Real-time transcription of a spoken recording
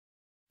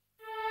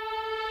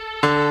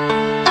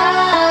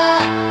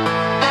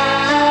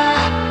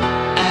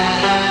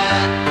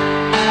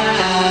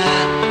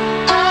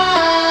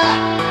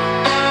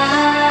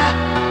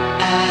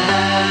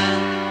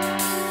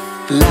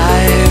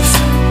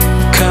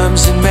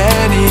comes in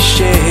many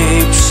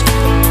shapes.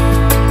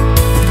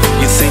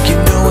 You think you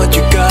know what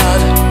you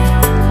got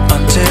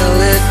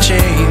until it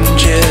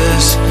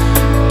changes,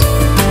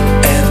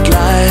 and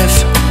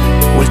life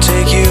will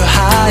take you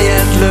high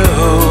and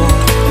low.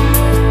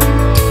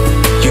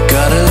 You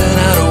gotta learn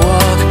how to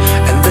walk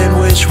and then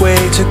which way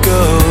to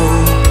go.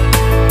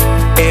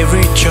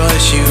 Every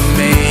choice you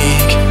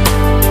make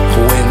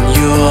when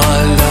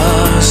you're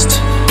lost,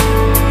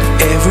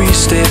 every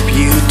step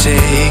you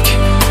take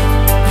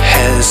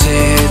has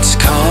its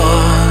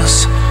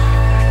cause.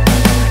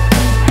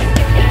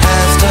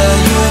 After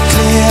you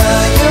clear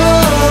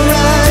your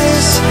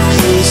eyes,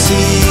 you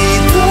see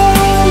the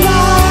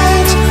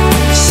light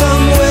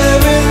somewhere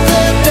in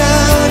the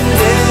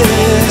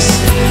darkness.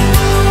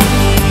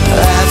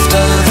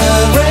 After the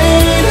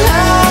rain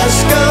has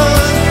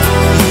gone,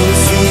 you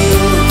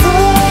feel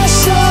the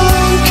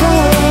sun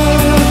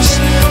comes,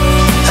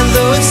 and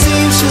though it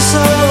seems your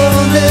sorrow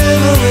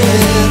never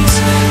ends,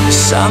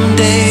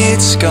 someday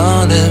it's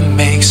gonna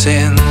make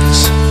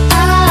sense.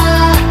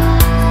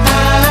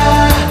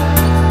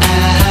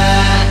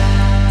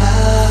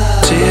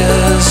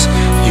 Tears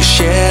you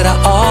shed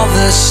are all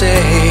the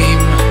same.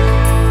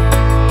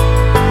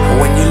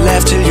 When you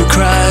laugh till you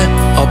cry,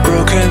 or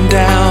broken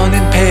down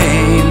in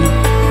pain.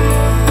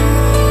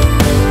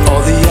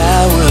 All the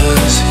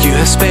hours you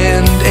have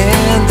spent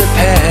in the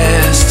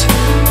past,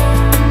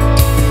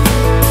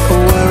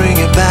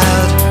 worrying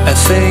about a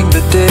thing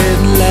that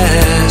didn't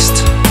last.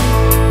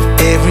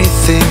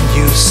 Everything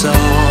you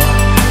saw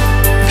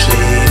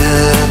played a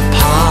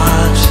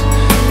part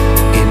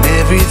in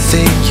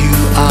everything you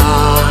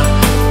are,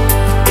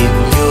 in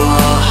your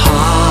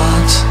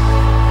heart.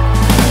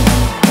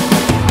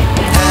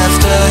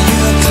 After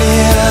you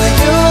clear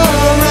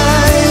your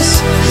eyes,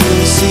 you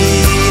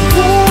see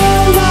the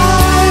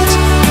light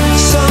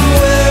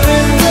somewhere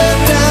in the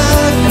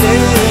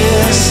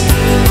darkness.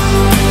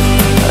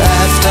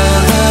 After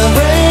the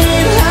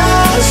rain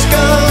has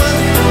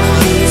gone,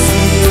 you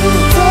feel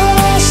the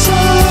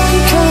sun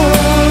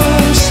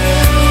comes,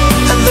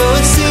 and though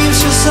it seems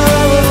your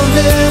sorrow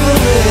never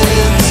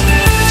ends,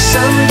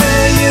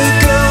 someday you're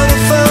gonna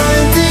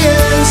find the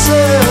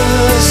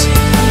answers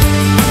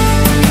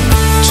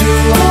to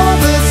all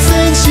the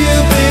things you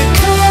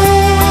become.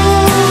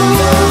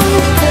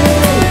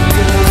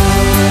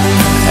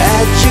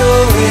 At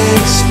your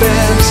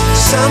expense,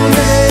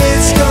 someday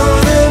it's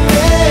gonna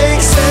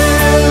make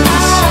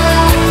sense.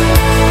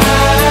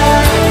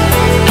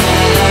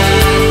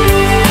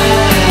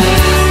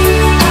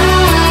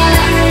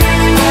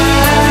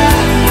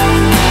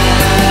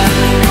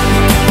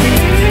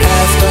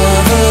 After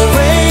the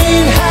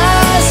rain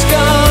has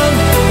gone,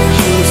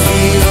 you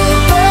feel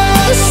the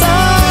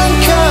sun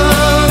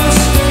comes,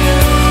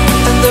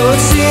 and though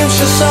it seems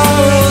your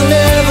sorrow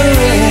never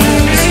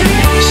ends,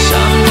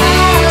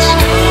 someday it's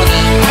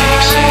gonna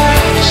make sense.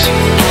 Someday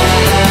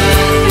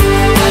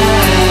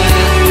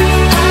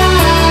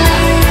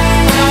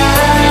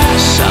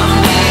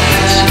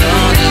it's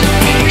gonna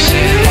make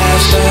sense.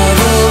 After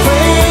the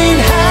rain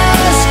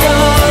has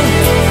gone,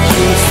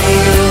 you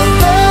feel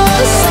the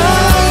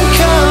sun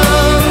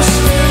comes,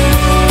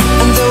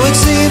 and though it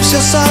seems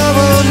your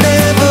sorrow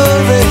never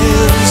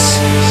ends,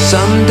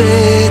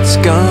 someday it's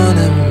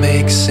gonna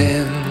make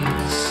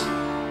sense.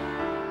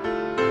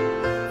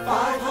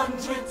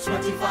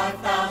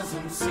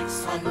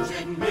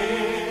 525,600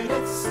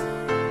 minutes,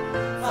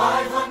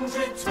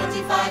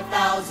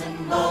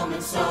 525,000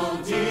 moments so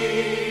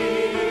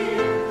dear,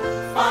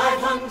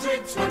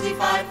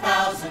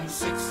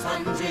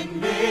 525,600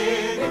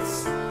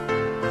 minutes.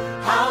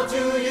 How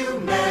do you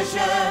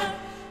measure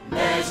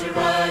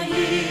a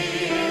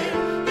year?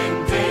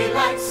 In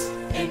daylights,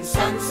 in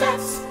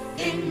sunsets,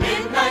 in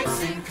midnights,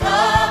 in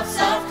cups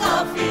of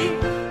coffee,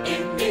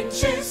 in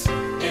inches,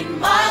 in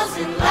miles,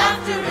 in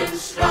laughter, in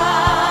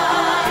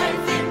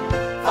strife. In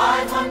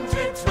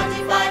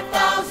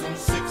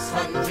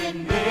 525,600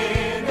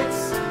 minutes,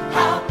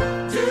 how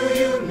do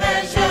you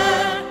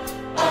measure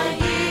a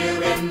year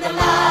in the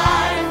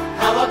life?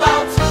 How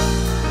about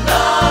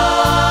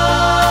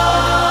love?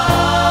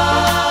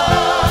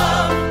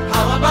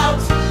 How about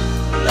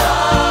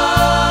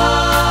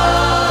love?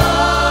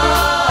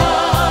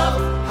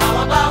 How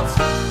about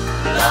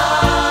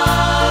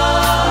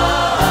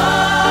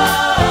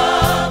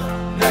love?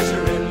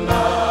 Measuring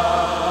love.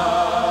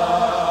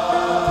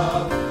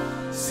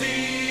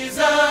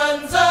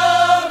 Seasons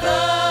of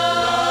love.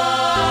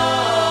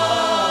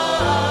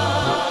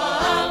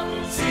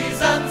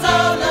 Seasons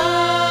of love.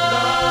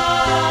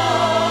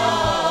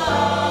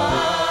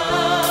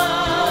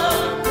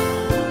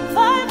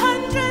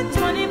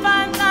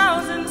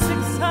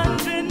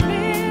 525,600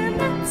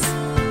 minutes,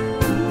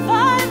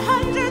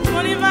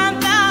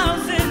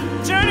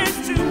 525,000 journeys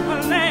to a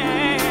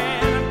land,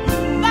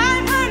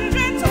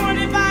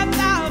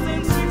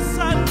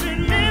 525,600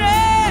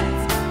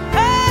 minutes.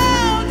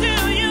 How do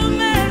you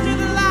measure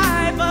the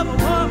life of a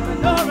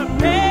woman or a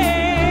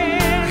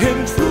man? In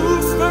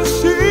truths that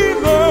she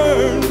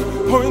learned,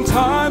 or in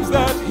times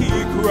that he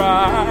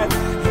cried,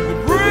 in the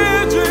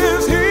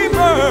bridges he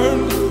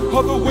burned,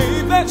 or the way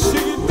that that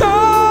she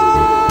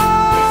died.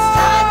 It's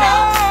time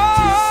now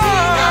to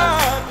sing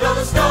out, though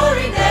the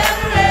story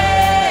never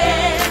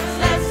ends.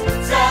 Let's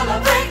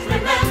celebrate,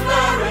 remember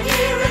a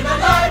year in the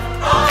life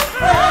of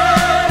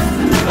friends.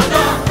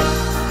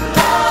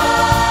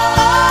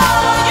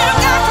 You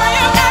got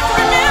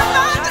to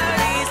remember.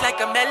 It's like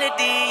a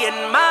melody in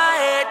my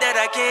head that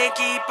I can't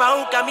keep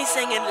out. Got me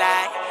singing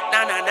like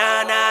na na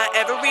na na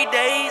every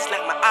day's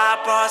like my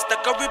iPod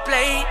stuck on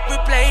replay.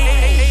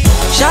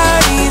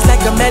 Shawty's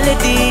like a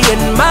melody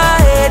in my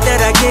head that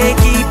I can't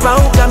keep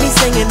out. Got me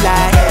singing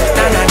like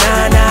na na na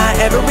na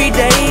every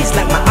day's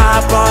like my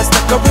iPod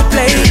stuck on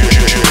replay.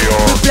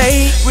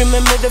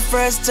 Remember the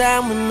first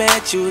time we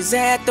met? You was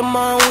at the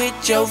mall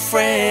with your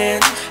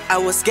friends. I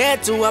was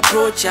scared to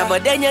approach ya,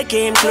 but then you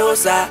came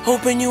closer,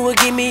 hoping you would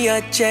give me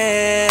a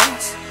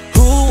chance.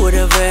 Who would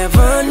have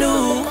ever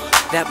knew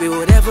that we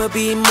would ever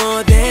be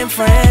more than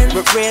friends?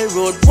 But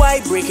railroad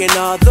white, breaking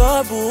all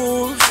the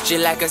rules. She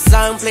like a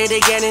song played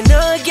again and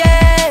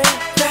again.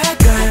 That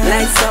girl,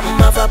 like something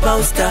off a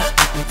poster.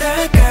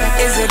 That girl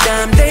is a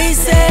dime, they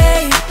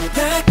say.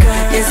 That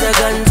girl is a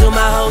gun to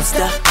my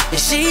holster, and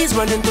she's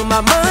running through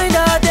my mind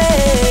all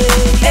day.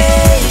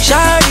 Hey,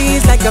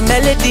 Shawty's like a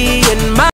melody in my